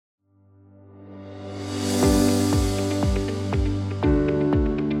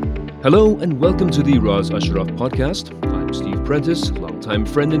Hello and welcome to the Roz Ashraf podcast. I'm Steve Prentice, longtime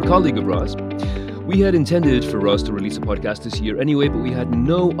friend and colleague of Roz. We had intended for Roz to release a podcast this year anyway, but we had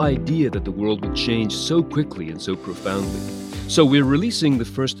no idea that the world would change so quickly and so profoundly. So we're releasing the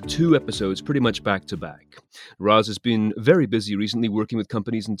first two episodes pretty much back to back. Roz has been very busy recently working with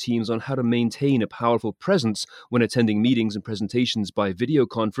companies and teams on how to maintain a powerful presence when attending meetings and presentations by video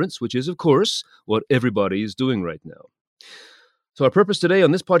conference, which is, of course, what everybody is doing right now. So our purpose today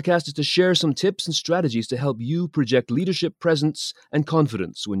on this podcast is to share some tips and strategies to help you project leadership presence and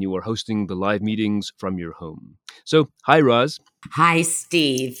confidence when you are hosting the live meetings from your home. So, hi, Roz. Hi,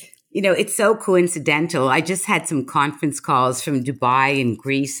 Steve. It's so coincidental. I just had some conference calls from Dubai and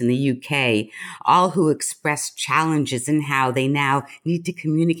Greece and the UK, all who expressed challenges in how they now need to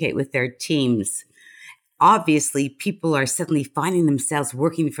communicate with their teams. Obviously, people are suddenly finding themselves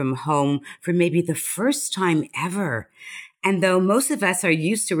working from home for maybe the first time ever. And though most of us are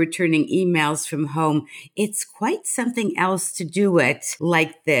used to returning emails from home, it's quite something else to do it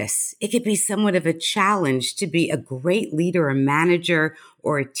like this. It could be somewhat of a challenge to be a great leader or manager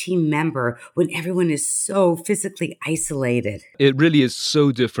or a team member when everyone is so physically isolated. It really is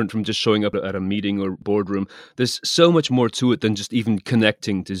so different from just showing up at a meeting or boardroom. There's so much more to it than just even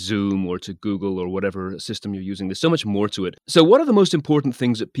connecting to Zoom or to Google or whatever system you're using. There's so much more to it. So what are the most important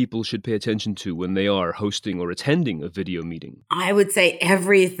things that people should pay attention to when they are hosting or attending a video meeting? I would say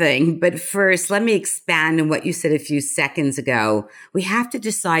everything. But first, let me expand on what you said a few seconds ago. We have to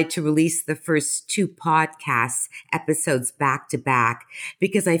decide to release the first two podcast episodes back to back,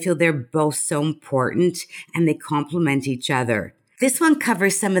 because I feel they're both so important and they complement each other. This one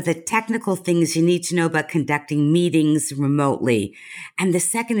covers some of the technical things you need to know about conducting meetings remotely. And the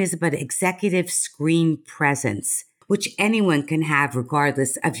second is about executive screen presence, which anyone can have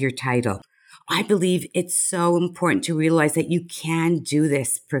regardless of your title. I believe it's so important to realize that you can do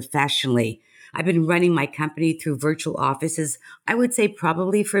this professionally. I've been running my company through virtual offices, I would say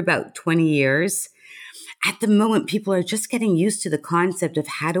probably for about 20 years. At the moment, people are just getting used to the concept of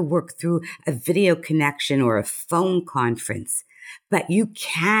how to work through a video connection or a phone conference. But you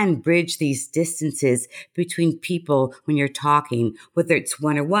can bridge these distances between people when you're talking, whether it's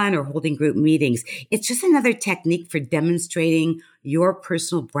one-on-one or holding group meetings. It's just another technique for demonstrating your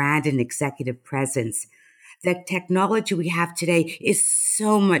personal brand and executive presence. The technology we have today is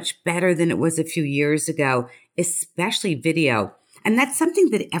so much better than it was a few years ago, especially video. And that's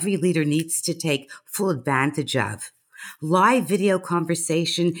something that every leader needs to take full advantage of. Live video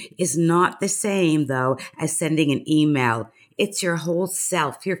conversation is not the same, though, as sending an email. It's your whole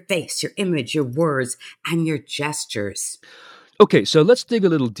self, your face, your image, your words, and your gestures. Okay, so let's dig a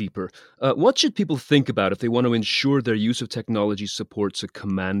little deeper. What should people think about if they want to ensure their use of technology supports a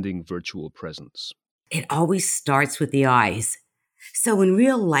commanding virtual presence? It always starts with the eyes. So in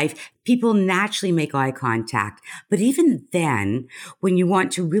real life, people naturally make eye contact. But even then, when you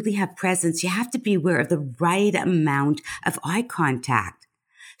want to really have presence, you have to be aware of the right amount of eye contact.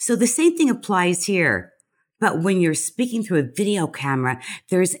 So the same thing applies here. But when you're speaking through a video camera,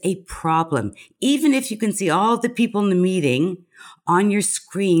 there's a problem. Even if you can see all the people in the meeting on your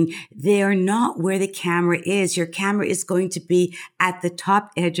screen, they are not where the camera is. Your camera is going to be at the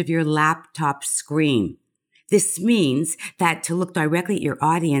top edge of your laptop screen. This means that to look directly at your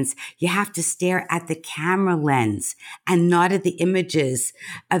audience, you have to stare at the camera lens and not at the images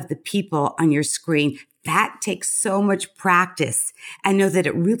of the people on your screen. That takes so much practice. I know that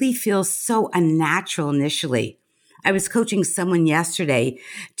it really feels so unnatural initially. I was coaching someone yesterday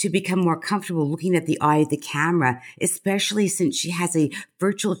to become more comfortable looking at the eye of the camera, especially since she has a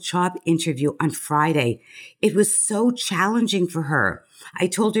virtual job interview on Friday. It was so challenging for her. I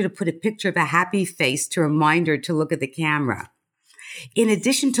told her to put a picture of a happy face to remind her to look at the camera. In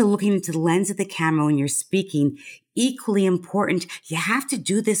addition to looking into the lens of the camera when you're speaking, equally important, you have to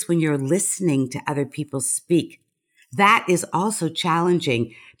do this when you're listening to other people speak. That is also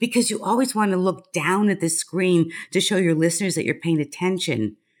challenging because you always want to look down at the screen to show your listeners that you're paying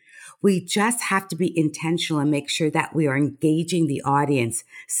attention. We just have to be intentional and make sure that we are engaging the audience.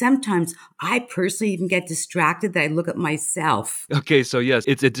 Sometimes I personally even get distracted that I look at myself. Okay, so yes,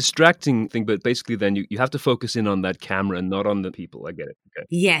 it's a distracting thing, but basically then you have to focus in on that camera and not on the people. I get it. Okay.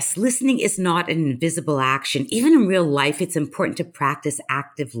 Yes, listening is not an invisible action. Even in real life, it's important to practice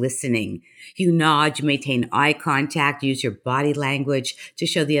active listening. You nod, you maintain eye contact, use your body language to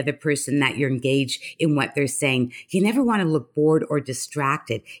show the other person that you're engaged in what they're saying. You never want to look bored or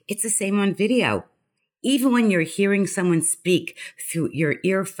distracted. It's the same on video. Even when you're hearing someone speak through your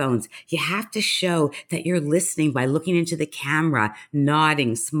earphones, you have to show that you're listening by looking into the camera,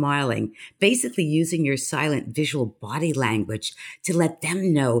 nodding, smiling, basically using your silent visual body language to let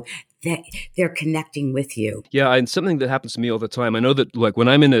them know that they're connecting with you. Yeah, and something that happens to me all the time. I know that, like, when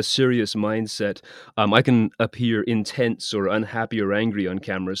I'm in a serious mindset, I can appear intense or unhappy or angry on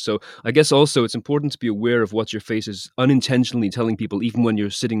camera. So I guess also it's important to be aware of what your face is unintentionally telling people, even when you're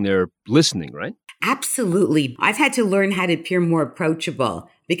sitting there listening, right? Absolutely. I've had to learn how to appear more approachable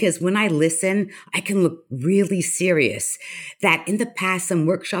because when I listen, I can look really serious. That in the past, some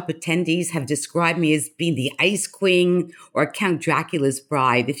workshop attendees have described me as being the Ice Queen or Count Dracula's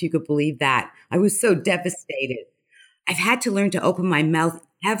bride, if you could believe that. I was so devastated. I've had to learn to open my mouth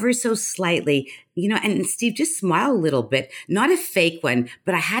ever so slightly, and Steve, just smile a little bit, not a fake one,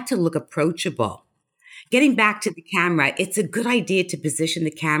 but I had to look approachable. Getting back to the camera, it's a good idea to position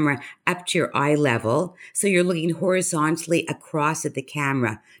the camera up to your eye level so you're looking horizontally across at the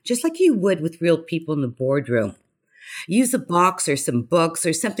camera, just like you would with real people in the boardroom. Use a box or some books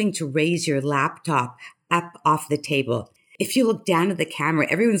or something to raise your laptop up off the table. If you look down at the camera,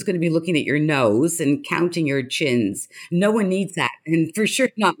 everyone's going to be looking at your nose and counting your chins. No one needs that, and for sure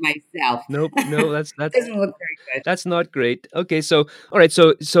not myself. Nope, no, that's Doesn't look very good. that's not great. Okay, so all right,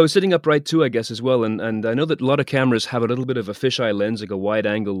 so sitting upright too, I guess as well, and I know that a lot of cameras have a little bit of a fisheye lens, like a wide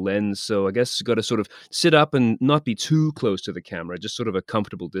angle lens. So I guess you got to sort of sit up and not be too close to the camera, just sort of a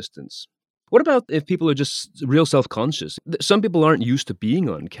comfortable distance. What about if people are just real self-conscious? Some people aren't used to being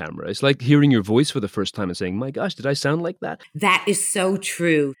on camera. It's like hearing your voice for the first time and saying, "My gosh, did I sound like that?" That is so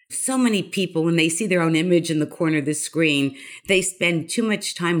true. So many people, when they see their own image in the corner of the screen, they spend too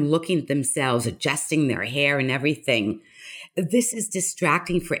much time looking at themselves, adjusting their hair and everything. This is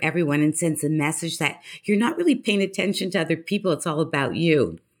distracting for everyone and sends a message that you're not really paying attention to other people. It's all about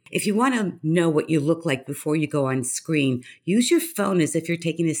you. If you want to know what you look like before you go on screen, use your phone as if you're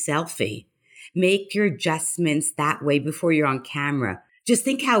taking a selfie. Make your adjustments that way before you're on camera. Just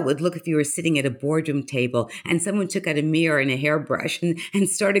think how it would look if you were sitting at a boardroom table and someone took out a mirror and a hairbrush and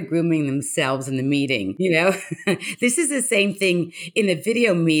started grooming themselves in the meeting. This is the same thing in a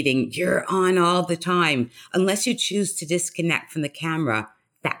video meeting. You're on all the time. Unless you choose to disconnect from the camera,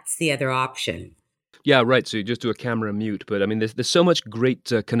 that's the other option. Yeah, right. So you just do a camera mute. But I mean, there's so much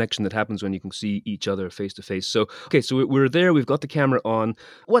great connection that happens when you can see each other face to face. So, okay, so we're there. We've got the camera on.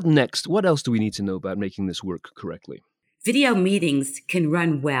 What next? What else do we need to know about making this work correctly? Video meetings can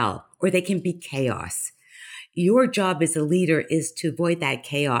run well, or they can be chaos. Your job as a leader is to avoid that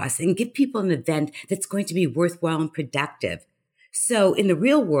chaos and give people an event that's going to be worthwhile and productive. So in the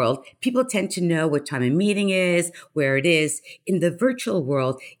real world, people tend to know what time a meeting is, where it is. In the virtual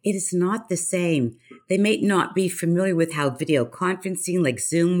world, it is not the same. They may not be familiar with how video conferencing like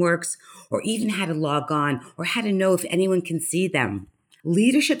Zoom works, or even how to log on, or how to know if anyone can see them.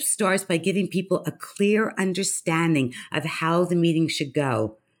 Leadership starts by giving people a clear understanding of how the meeting should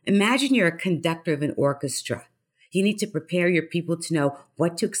go. Imagine you're a conductor of an orchestra. You need to prepare your people to know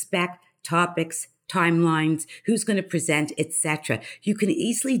what to expect, topics, timelines, who's going to present, etc. You can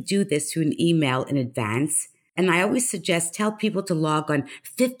easily do this through an email in advance. And I always suggest tell people to log on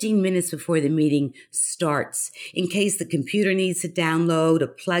 15 minutes before the meeting starts in case the computer needs to download a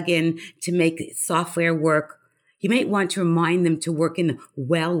plugin to make software work. You might want to remind them to work in a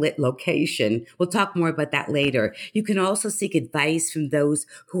well-lit location. We'll talk more about that later. You can also seek advice from those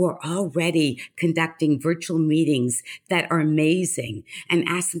who are already conducting virtual meetings that are amazing and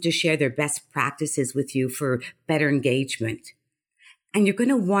ask them to share their best practices with you for better engagement. And you're going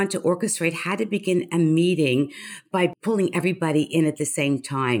to want to orchestrate how to begin a meeting by pulling everybody in at the same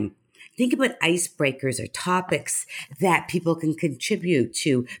time. Think about icebreakers or topics that people can contribute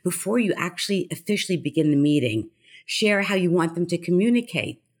to before you actually officially begin the meeting. Share how you want them to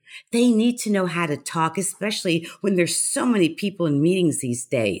communicate. They need to know how to talk, especially when there's so many people in meetings these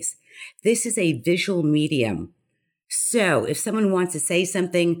days. This is a visual medium. So if someone wants to say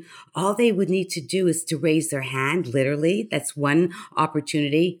something, all they would need to do is to raise their hand, literally. That's one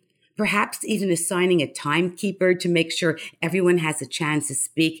opportunity. Perhaps even assigning a timekeeper to make sure everyone has a chance to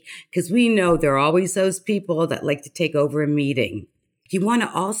speak, because we know there are always those people that like to take over a meeting. You want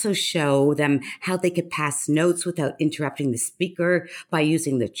to also show them how they could pass notes without interrupting the speaker by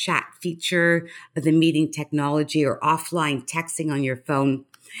using the chat feature of the meeting technology or offline texting on your phone.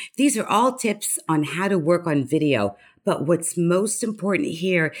 These are all tips on how to work on video. But what's most important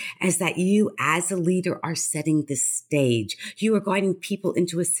here is that you as a leader are setting the stage. You are guiding people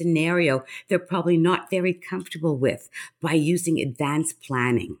into a scenario they're probably not very comfortable with by using advanced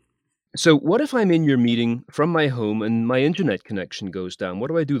planning. So what if I'm in your meeting from my home and my internet connection goes down?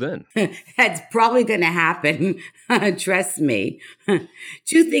 What do I do then? That's probably going to happen. Trust me.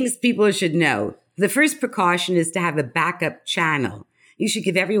 Two things people should know. The first precaution is to have a backup channel. You should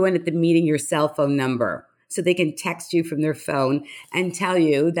give everyone at the meeting your cell phone number. so they can text you from their phone and tell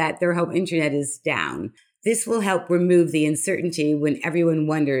you that their home internet is down. This will help remove the uncertainty when everyone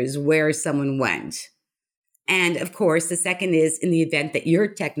wonders where someone went. And of course, the second is in the event that your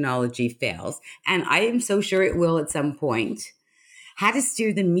technology fails, and I am so sure it will at some point, how to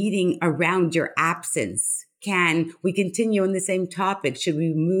steer the meeting around your absence. Can we continue on the same topic? Should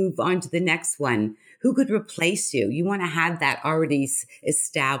we move on to the next one? Who could replace you? You want to have that already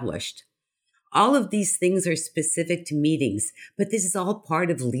established. All of these things are specific to meetings, but this is all part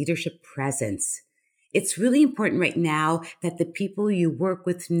of leadership presence. It's really important right now that the people you work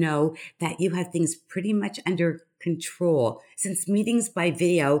with know that you have things pretty much under control. Since meetings by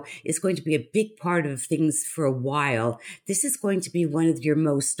video is going to be a big part of things for a while, this is going to be one of your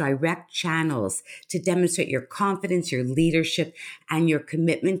most direct channels to demonstrate your confidence, your leadership, and your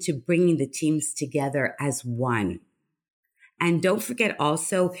commitment to bringing the teams together as one. And don't forget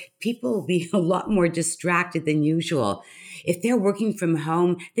also, people will be a lot more distracted than usual. If they're working from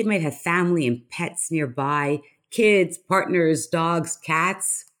home, they might have family and pets nearby, kids, partners, dogs,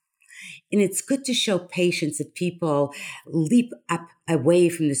 cats. And it's good to show patience if people leap up away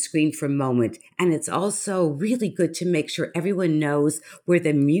from the screen for a moment. And it's also really good to make sure everyone knows where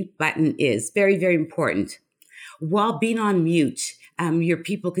the mute button is. Very, very important. While being on mute, your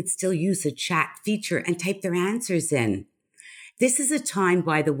people could still use the chat feature and type their answers in. This is a time,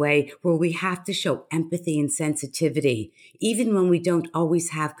 by the way, where we have to show empathy and sensitivity, even when we don't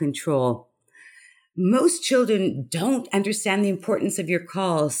always have control. Most children don't understand the importance of your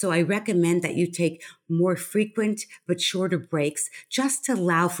calls, so I recommend that you take more frequent but shorter breaks just to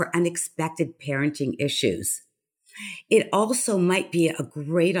allow for unexpected parenting issues. It also might be a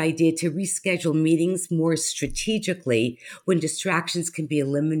great idea to reschedule meetings more strategically when distractions can be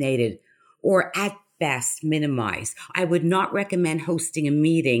eliminated, or at best minimize. I would not recommend hosting a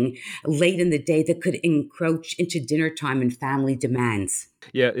meeting late in the day that could encroach into dinner time and family demands.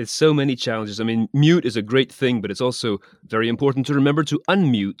 Yeah, it's so many challenges. I mean, mute is a great thing, but it's also very important to remember to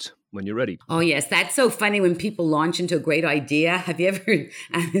unmute when you're ready. Oh, yes. That's so funny when people launch into a great idea. Have you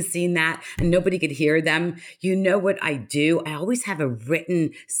ever seen that? And nobody could hear them. You know what I do? I always have a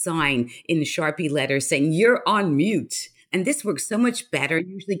written sign in Sharpie letters saying, "You're on mute." And this works so much better. It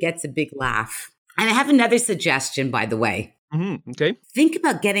usually gets a big laugh. And I have another suggestion, by the way. Okay. Think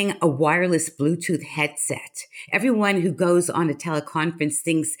about getting a wireless Bluetooth headset. Everyone who goes on a teleconference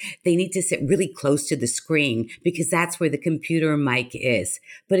thinks they need to sit really close to the screen because that's where the computer mic is.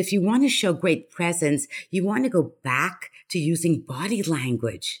 But if you want to show great presence, you want to go back to using body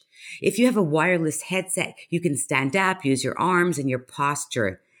language. If you have a wireless headset, you can stand up, use your arms and your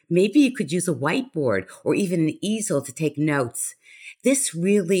posture. Maybe you could use a whiteboard or even an easel to take notes. This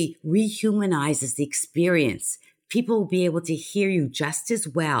really rehumanizes the experience. People will be able to hear you just as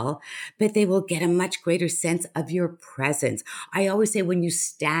well, but they will get a much greater sense of your presence. I always say when you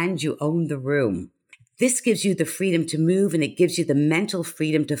stand, you own the room. This gives you the freedom to move, and it gives you the mental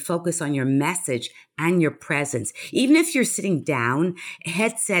freedom to focus on your message and your presence. Even if you're sitting down, a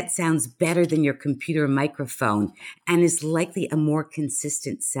headset sounds better than your computer microphone and is likely a more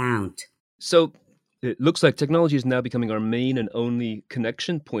consistent sound. So it looks like technology is now becoming our main and only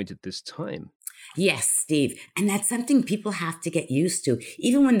connection point at this time. Yes, Steve. And that's something people have to get used to.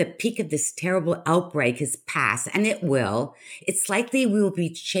 Even when the peak of this terrible outbreak has passed, and it will, it's likely we will be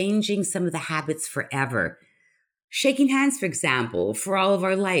changing some of the habits forever. Shaking hands, for example, for all of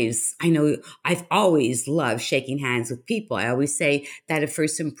our lives. I know I've always loved shaking hands with people. I always say that a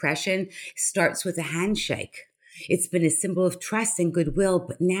first impression starts with a handshake. It's been a symbol of trust and goodwill,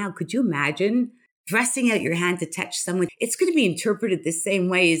 but now could you imagine thrusting out your hand to touch someone? It's going to be interpreted the same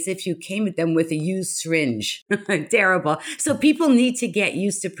way as if you came at them with a used syringe. Terrible. So people need to get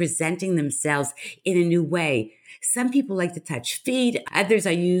used to presenting themselves in a new way. Some people like to touch feet. Others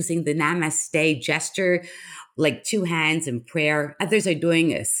are using the namaste gesture, like two hands in prayer. Others are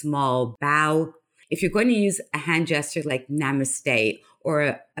doing a small bow. If you're going to use a hand gesture like namaste or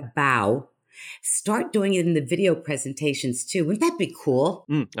a bow, start doing it in the video presentations too. Wouldn't that be cool?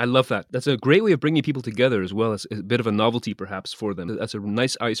 I love that. That's a great way of bringing people together as well as a bit of a novelty perhaps for them. That's a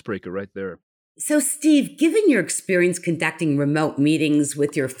nice icebreaker right there. So Steve, given your experience conducting remote meetings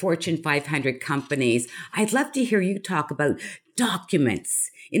with your Fortune 500 companies, I'd love to hear you talk about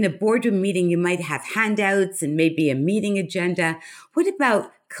documents. In a boardroom meeting, you might have handouts and maybe a meeting agenda. What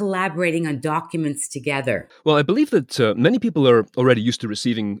about collaborating on documents together? Well, I believe that many people are already used to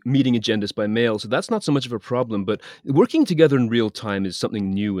receiving meeting agendas by mail, so that's not so much of a problem. But working together in real time is something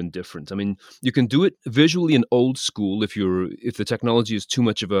new and different. I mean, you can do it visually and old school if the technology is too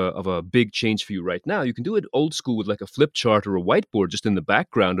much of a big change for you right now. You can do it old school with like a flip chart or a whiteboard just in the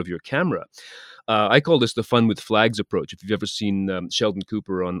background of your camera. I call this the fun with flags approach. If you've ever seen Sheldon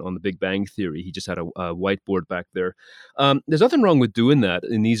Cooper on The Big Bang Theory, he just had a whiteboard back there. There's nothing wrong with doing that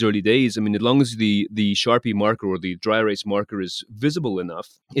in these early days. I mean, as long as the Sharpie marker or the dry erase marker is visible enough,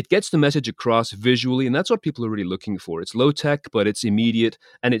 it gets the message across visually, and that's what people are really looking for. It's low tech, but it's immediate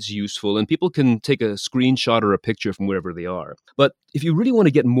and it's useful, and people can take a screenshot or a picture from wherever they are. But if you really want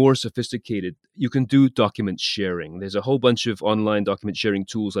to get more sophisticated, you can do document sharing. There's a whole bunch of online document sharing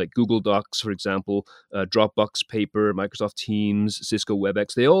tools like Google Docs, for example, Dropbox Paper, Microsoft Teams, Cisco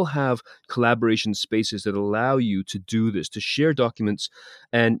WebEx. They all have collaboration spaces that allow you to do this, to share documents.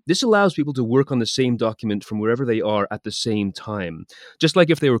 And this allows people to work on the same document from wherever they are at the same time, just like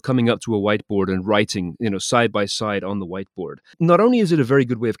if they were coming up to a whiteboard and writing, side by side on the whiteboard. Not only is it a very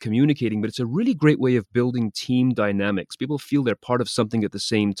good way of communicating, but it's a really great way of building team dynamics. People feel they're part of something at the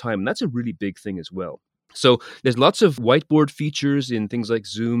same time. And that's a really big thing as well. So there's lots of whiteboard features in things like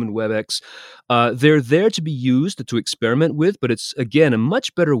Zoom and WebEx. They're there to be used to experiment with, but it's, again, a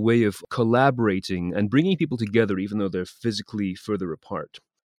much better way of collaborating and bringing people together, even though they're physically further apart.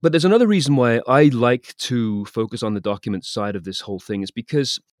 But there's another reason why I like to focus on the document side of this whole thing is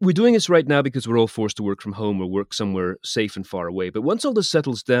because we're doing this right now because we're all forced to work from home or work somewhere safe and far away. But once all this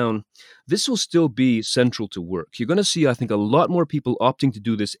settles down, this will still be central to work. You're going to see, I think, a lot more people opting to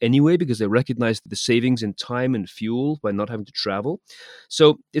do this anyway because they recognize the savings in time and fuel by not having to travel.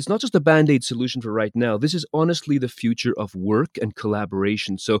 So it's not just a Band-Aid solution for right now. This is honestly the future of work and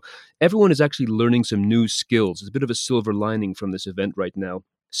collaboration. So everyone is actually learning some new skills. It's a bit of a silver lining from this event right now.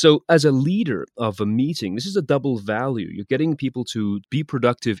 So as a leader of a meeting, this is a double value. You're getting people to be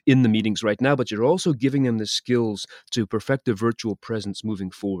productive in the meetings right now, but you're also giving them the skills to perfect their virtual presence moving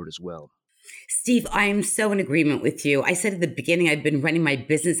forward as well. Steve, I'm so in agreement with you. I said at the beginning, I've been running my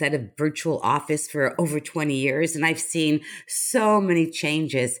business at a virtual office for over 20 years, and I've seen so many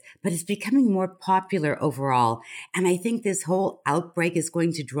changes, but it's becoming more popular overall. And I think this whole outbreak is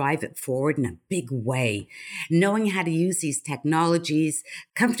going to drive it forward in a big way. Knowing how to use these technologies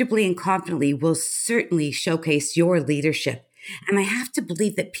comfortably and confidently will certainly showcase your leadership. And I have to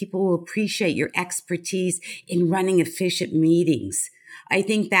believe that people will appreciate your expertise in running efficient meetings. I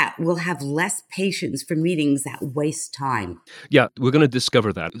think that we'll have less patience for meetings that waste time. Yeah, we're going to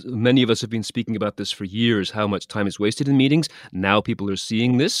discover that. Many of us have been speaking about this for years, how much time is wasted in meetings. Now people are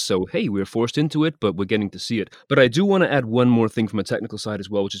seeing this. So, hey, we're forced into it, but we're getting to see it. But I do want to add one more thing from a technical side as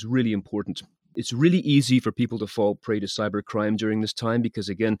well, which is really important. It's really easy for people to fall prey to cybercrime during this time because,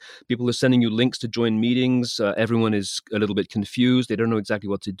 again, people are sending you links to join meetings. Everyone is a little bit confused. They don't know exactly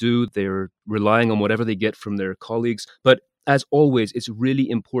what to do. They're relying on whatever they get from their colleagues. But as always, it's really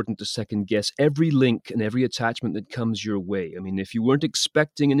important to second guess every link and every attachment that comes your way. I mean, if you weren't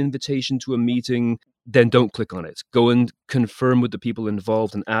expecting an invitation to a meeting, then don't click on it. Go and confirm with the people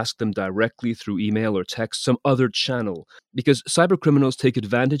involved and ask them directly through email or text, some other channel, because cyber criminals take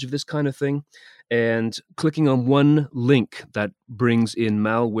advantage of this kind of thing. And clicking on one link that brings in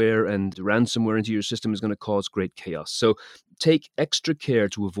malware and ransomware into your system is going to cause great chaos. So take extra care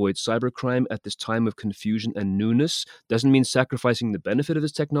to avoid cybercrime at this time of confusion and newness. Doesn't mean sacrificing the benefit of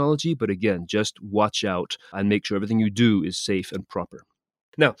this technology, but again, just watch out and make sure everything you do is safe and proper.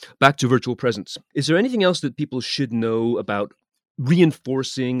 Now, back to virtual presence. Is there anything else that people should know about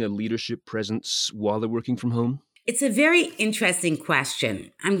reinforcing a leadership presence while they're working from home? It's a very interesting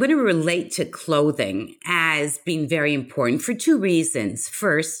question. I'm going to relate to clothing as being very important for two reasons.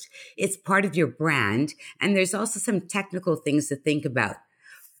 First, it's part of your brand, and there's also some technical things to think about.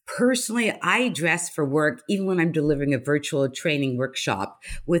 Personally, I dress for work even when I'm delivering a virtual training workshop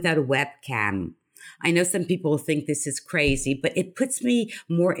without a webcam. I know some people think this is crazy, but it puts me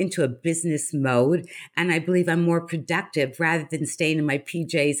more into a business mode, and I believe I'm more productive rather than staying in my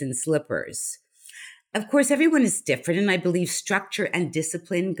PJs and slippers. Of course, everyone is different, and I believe structure and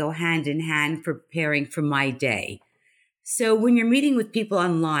discipline go hand in hand for preparing for my day. So when you're meeting with people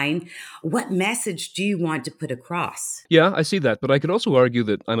online, what message do you want to put across? Yeah, I see that, but I could also argue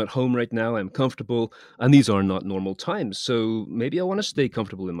that I'm at home right now, I'm comfortable, and these are not normal times, so maybe I want to stay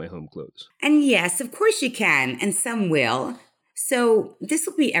comfortable in my home clothes. And yes, of course you can, and some will. So this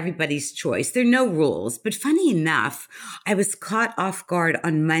will be everybody's choice. There are no rules. But funny enough, I was caught off guard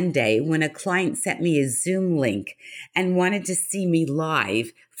on Monday when a client sent me a Zoom link and wanted to see me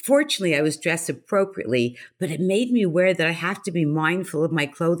live Fortunately, I was dressed appropriately, but it made me aware that I have to be mindful of my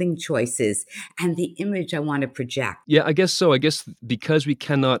clothing choices and the image I want to project. Yeah, I guess so. I guess because we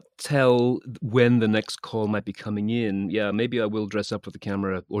cannot tell when the next call might be coming in, yeah, maybe I will dress up for the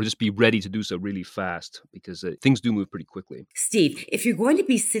camera or just be ready to do so really fast because things do move pretty quickly. Steve, if you're going to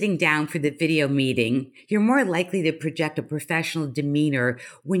be sitting down for the video meeting, you're more likely to project a professional demeanor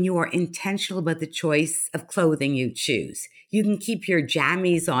when you are intentional about the choice of clothing you choose. You can keep your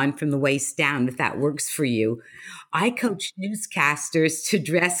jammies on from the waist down if that works for you. I coach newscasters to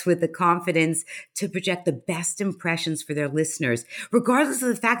dress with the confidence to project the best impressions for their listeners, regardless of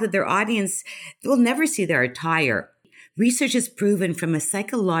the fact that their audience will never see their attire. Research has proven from a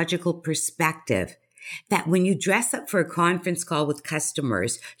psychological perspective that when you dress up for a conference call with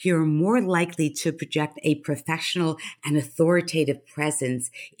customers, you're more likely to project a professional and authoritative presence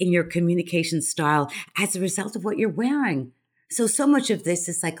in your communication style as a result of what you're wearing. So much of this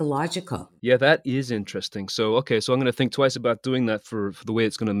is psychological. Yeah, that is interesting. So I'm going to think twice about doing that for the way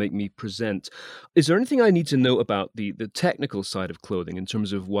it's going to make me present. Is there anything I need to know about the technical side of clothing in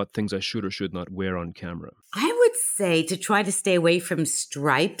terms of what things I should or should not wear on camera? I would say to try to stay away from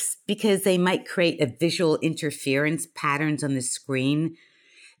stripes because they might create a visual interference patterns on the screen.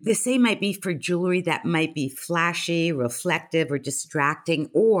 The same might be for jewelry that might be flashy, reflective, or distracting,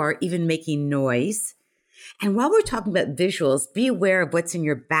 or even making noise. And while we're talking about visuals, be aware of what's in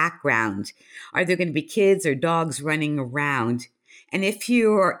your background. Are there going to be kids or dogs running around? And if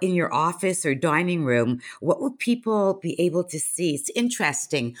you're in your office or dining room, what will people be able to see? It's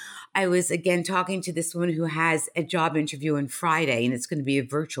interesting. I was again talking to this woman who has a job interview on Friday, and it's going to be a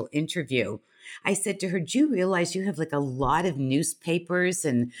virtual interview. I said to her, do you realize you have like a lot of newspapers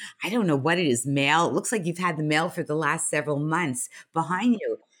and I don't know what it is, mail? It looks like you've had the mail for the last several months behind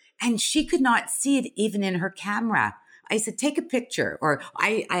you. And she could not see it even in her camera. I said, take a picture. Or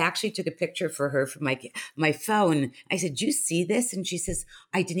I actually took a picture for her from my phone. I said, do you see this? And she says,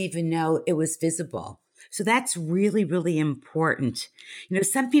 I didn't even know it was visible. So that's really, really important.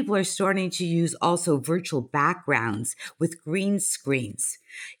 Some people are starting to use also virtual backgrounds with green screens.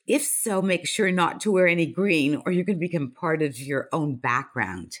 If so, make sure not to wear any green or you're going to become part of your own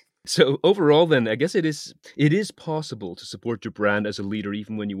background. So overall, then, I guess it is possible to support your brand as a leader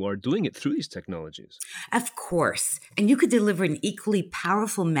even when you are doing it through these technologies. Of course. And you could deliver an equally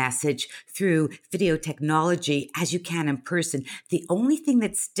powerful message through video technology as you can in person. The only thing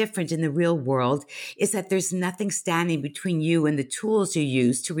that's different in the real world is that there's nothing standing between you and the tools you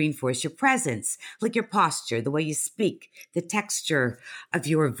use to reinforce your presence, like your posture, the way you speak, the texture of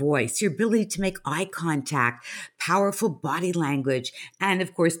your voice, your ability to make eye contact, powerful body language, and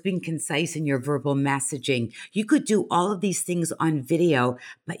of course, being concise in your verbal messaging. You could do all of these things on video,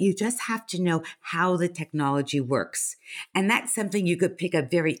 but you just have to know how the technology works. And that's something you could pick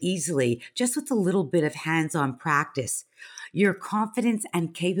up very easily, just with a little bit of hands-on practice. Your confidence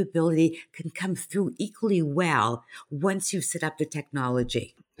and capability can come through equally well once you set up the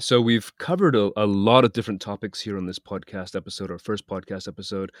technology. So we've covered a lot of different topics here on this podcast episode, our first podcast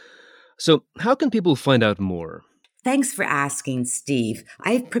episode. So how can people find out more? Thanks for asking, Steve.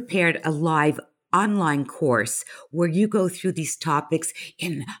 I've prepared a live online course where you go through these topics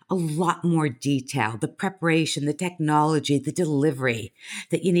in a lot more detail, the preparation, the technology, the delivery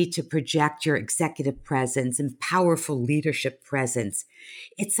that you need to project your executive presence and powerful leadership presence.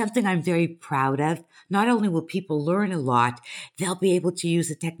 It's something I'm very proud of. Not only will people learn a lot, they'll be able to use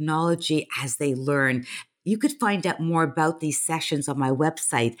the technology as they learn. You could find out more about these sessions on my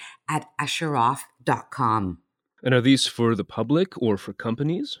website at usheroff.com. And are these for the public or for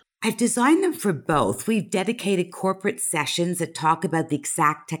companies? I've designed them for both. We've dedicated corporate sessions that talk about the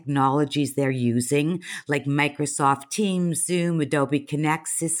exact technologies they're using, like Microsoft Teams, Zoom, Adobe Connect,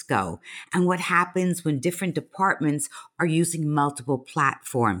 Cisco, and what happens when different departments are using multiple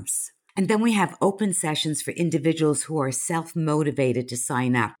platforms. And then we have open sessions for individuals who are self-motivated to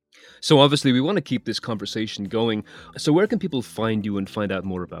sign up. So obviously we want to keep this conversation going. So where can people find you and find out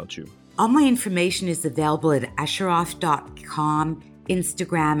more about you? All my information is available at usheroff.com,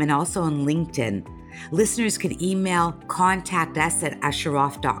 Instagram, and also on LinkedIn. Listeners can email contact us at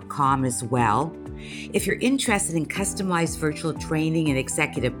usheroff.com as well. If you're interested in customized virtual training in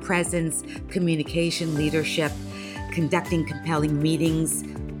executive presence, communication, leadership, conducting compelling meetings,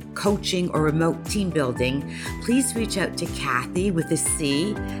 coaching, or remote team building, please reach out to Kathy with a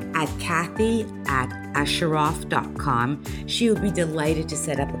C at Kathy at asharoff.com. She will be delighted to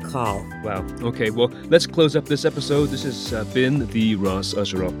set up a call. Wow. Okay, well, let's close up this episode. This has been the Roz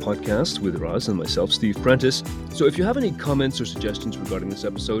Asharoff podcast with Roz and myself, Steve Prentice. So if you have any comments or suggestions regarding this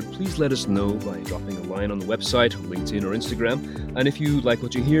episode, please let us know by dropping a line on the website, or LinkedIn, or Instagram. And if you like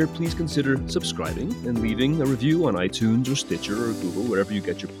what you hear, please consider subscribing and leaving a review on iTunes or Stitcher or Google, wherever you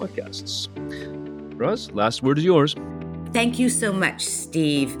get your podcasts. Roz, last word is yours. Thank you so much,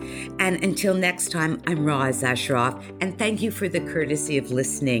 Steve. And until next time, I'm Roz Asharoff, and thank you for the courtesy of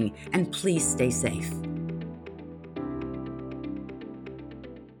listening. And please stay safe.